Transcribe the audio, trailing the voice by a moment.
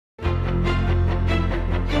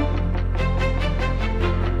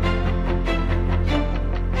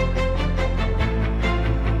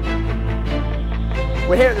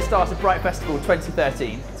We're here at the start of Bright Festival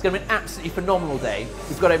 2013. It's going to be an absolutely phenomenal day.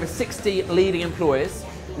 We've got over 60 leading employers,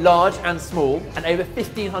 large and small, and over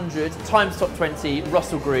 1,500 Times Top 20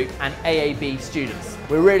 Russell Group and AAB students.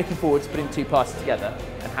 We're really looking forward to putting two parties together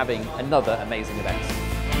and having another amazing event.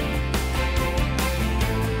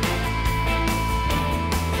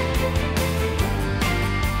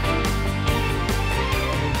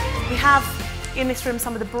 We have in this room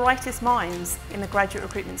some of the brightest minds in the graduate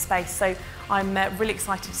recruitment space, so I'm really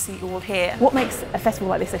excited to see you all here. What makes a festival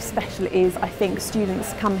like this so special is, I think,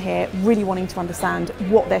 students come here really wanting to understand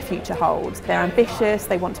what their future holds. They're ambitious,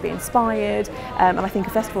 they want to be inspired, and I think a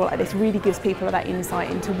festival like this really gives people that insight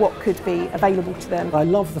into what could be available to them. I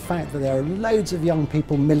love the fact that there are loads of young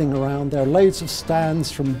people milling around, there are loads of stands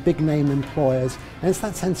from big name employers, and it's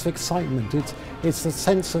that sense of excitement. It's the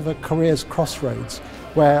sense of a careers crossroads,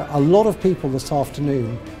 where a lot of people this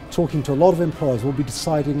afternoon, talking to a lot of employers, will be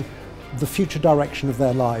deciding the future direction of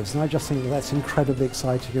their lives, and I just think that's incredibly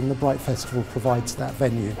exciting, and the Bright Festival provides that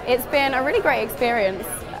venue. It's been a really great experience.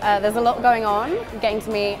 There's a lot going on, getting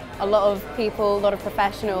to meet a lot of people, a lot of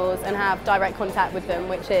professionals, and have direct contact with them,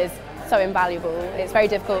 which is so invaluable. It's very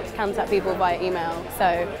difficult to contact people via email, so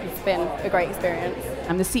it's been a great experience.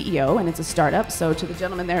 I'm the CEO and it's a startup, so to the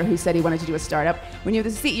gentleman there who said he wanted to do a startup, when you're the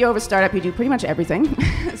CEO of a startup you do pretty much everything.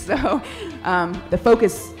 So the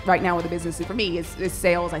focus right now with the business for me is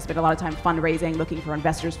sales. I spend a lot of time fundraising, looking for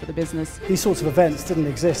investors for the business. These sorts of events didn't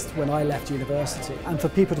exist when I left university, and for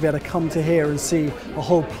people to be able to come to here and see a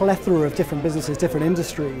whole plethora of different businesses, different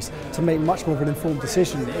industries, to make much more of an informed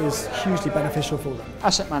decision is hugely beneficial for them.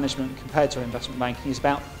 Asset management compared to investment banking is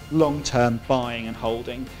about long-term buying and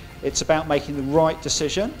holding. It's about making the right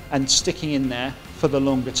decision and sticking in there for the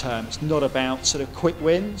longer term. It's not about sort of quick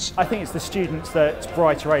wins. I think it's the students that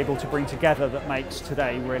Bright are able to bring together that makes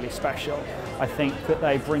today really special. I think that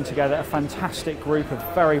they bring together a fantastic group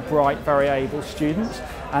of very bright, very able students,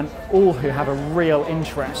 and all who have a real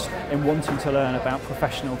interest in wanting to learn about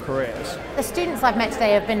professional careers. The students I've met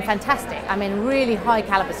today have been fantastic. I mean, really high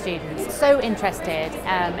caliber students, so interested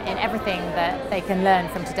in everything that they can learn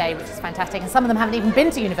from today, which is fantastic. And some of them haven't even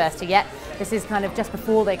been to university yet. This is kind of just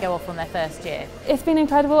before they go off on their first year. It's been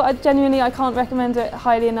incredible. I can't recommend it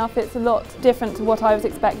highly enough. It's a lot different to what I was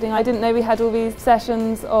expecting. I didn't know we had all these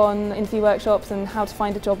sessions on interview workshops and how to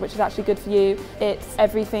find a job which is actually good for you. It's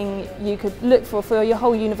everything you could look for your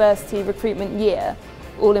whole university recruitment year,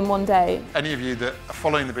 all in one day. Any of you that are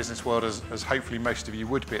following the business world, as hopefully most of you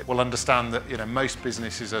would be, will understand that most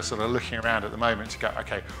businesses are sort of looking around at the moment to go,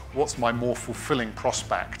 okay, what's my more fulfilling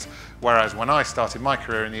prospect? Whereas when I started my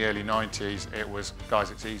career in the early 90s, it was, guys,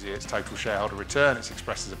 it's easy, it's total shareholder return, it's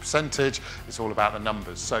expressed as a percentage, it's all about the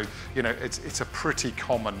numbers. So, it's a pretty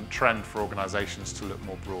common trend for organisations to look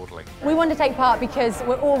more broadly. We want to take part because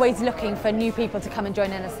we're always looking for new people to come and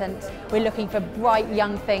join Innocent. We're looking for bright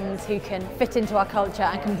young things who can fit into our culture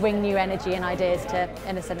and can bring new energy and ideas to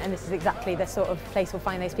Innocent, and this is exactly the sort of place we'll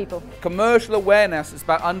find those people. Commercial awareness is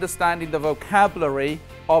about understanding the vocabulary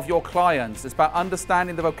of your clients. It's about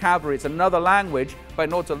understanding the vocabulary. It's another language, but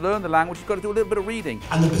in order to learn the language, you've got to do a little bit of reading.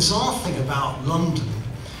 And the bizarre thing about London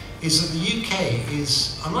is that the UK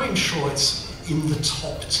is, I'm not even sure it's in the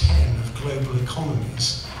top 10 of global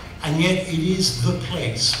economies, and yet it is the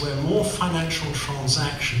place where more financial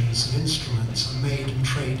transactions and instruments are made and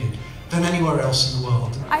traded than anywhere else in the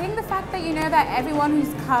world. I think the fact that that everyone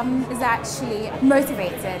who's come is actually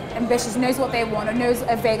motivated, ambitious, knows what they want, or knows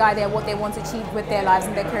a vague idea of what they want to achieve with their lives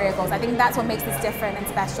and their career goals. I think that's what makes this different and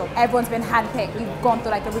special. Everyone's been handpicked, you've gone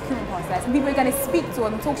through the recruitment process, and people you're going to speak to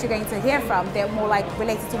and talk to, you're going to hear from, they're more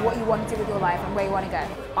related to what you want to do with your life and where you want to go.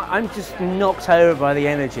 I'm just knocked over by the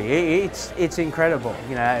energy. It's incredible.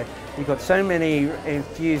 You've got so many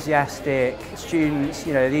enthusiastic students.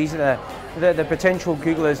 These are the potential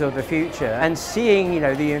Googlers of the future, and seeing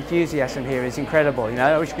the enthusiasm here is incredible.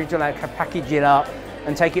 I wish we could package it up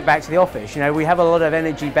and take it back to the office. We have a lot of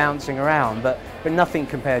energy bouncing around, but nothing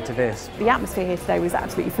compared to this. The atmosphere here today was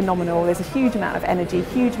absolutely phenomenal. There's a huge amount of energy,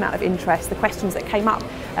 huge amount of interest. The questions that came up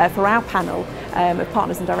for our panel of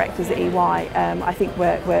partners and directors at EY, I think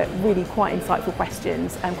were really quite insightful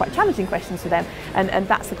questions and quite challenging questions for them. And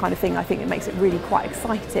that's the kind of thing I think that makes it really quite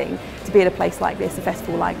exciting to be at a place like this, a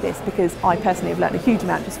festival like this, because I personally have learned a huge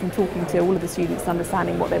amount just from talking to all of the students,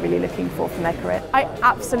 understanding what they're really looking for from their career. I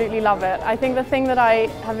absolutely love it. I think the thing that I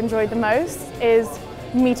have enjoyed the most is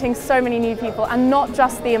meeting so many new people, and not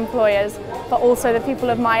just the employers, but also the people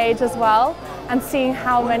of my age as well, and seeing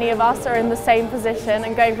how many of us are in the same position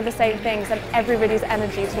and going for the same things, and everybody's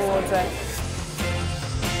energy towards it.